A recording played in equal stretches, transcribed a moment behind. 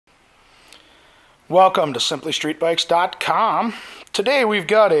Welcome to simplystreetbikes.com. Today we've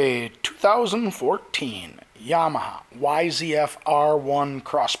got a 2014 Yamaha YZF-R1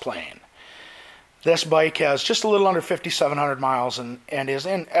 Crossplane. This bike has just a little under 5,700 miles and is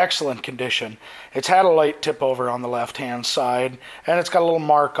in excellent condition. It's had a light tip over on the left hand side and it's got a little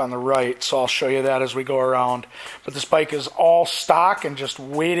mark on the right, so I'll show you that as we go around. But this bike is all stock and just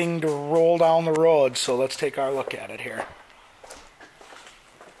waiting to roll down the road, so let's take our look at it here.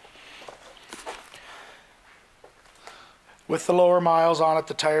 With the lower miles on it,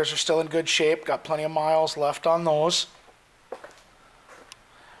 the tires are still in good shape. Got plenty of miles left on those.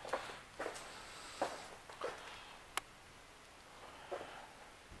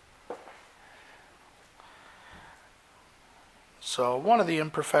 So one of the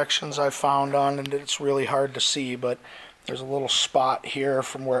imperfections I found on, and it's really hard to see, but there's a little spot here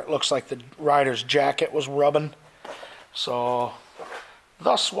from where it looks like the rider's jacket was rubbing. So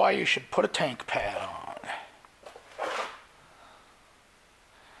thus why you should put a tank pad on.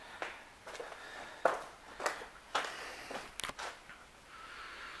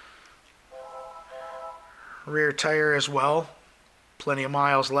 Rear tire as well, plenty of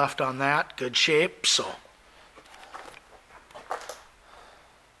miles left on that, good shape. So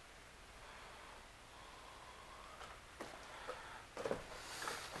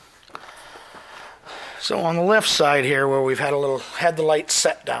on the left side here, where we've had the light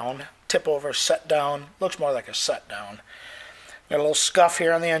set down, tip over, set down, looks more like a set down. Got a little scuff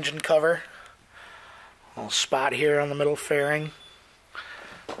here on the engine cover, a little spot here on the middle fairing.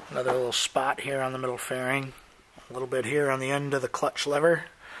 Another little spot here on the middle fairing, a little bit here on the end of the clutch lever,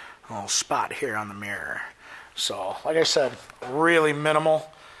 a little spot here on the mirror. So, like I said, really minimal.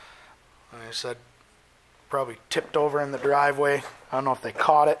 Like I said, probably tipped over in the driveway. I don't know if they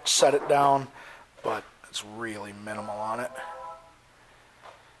caught it, set it down, but it's really minimal on it.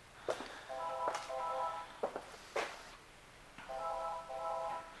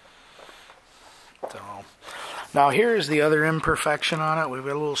 So, now here's the other imperfection on it. We've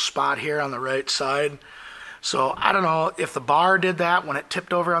got a little spot here on the right side. So I don't know if the bar did that when it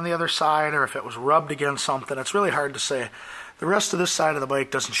tipped over on the other side or if it was rubbed against something. It's really hard to say. The rest of this side of the bike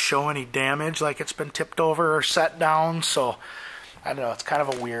doesn't show any damage, like it's been tipped over or set down. So I don't know, it's kind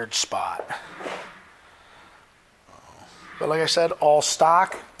of a weird spot. But like I said, all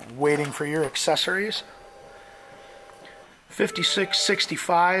stock, waiting for your accessories.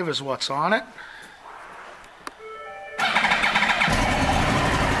 5665 is what's on it.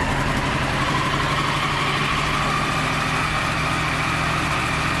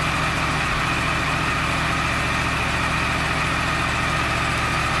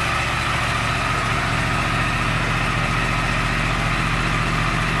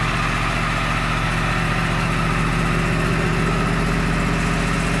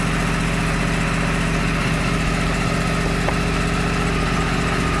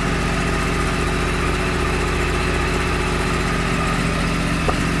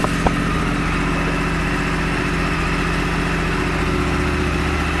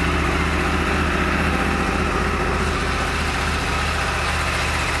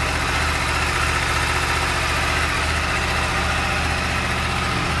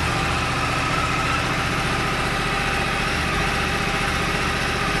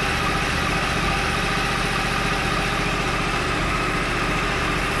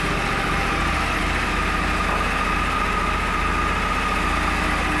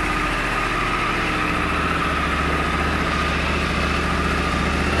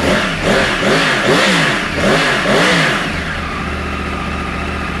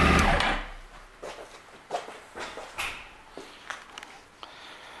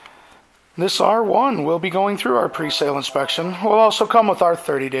 This R1 will be going through our pre-sale inspection. Will also come with our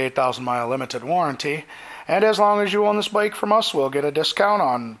 30-day, 1,000-mile limited warranty. And as long as you own this bike from us, we'll get a discount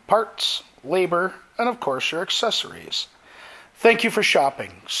on parts, labor, and of course your accessories. Thank you for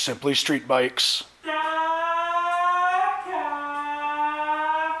shopping Simply Street Bikes.com.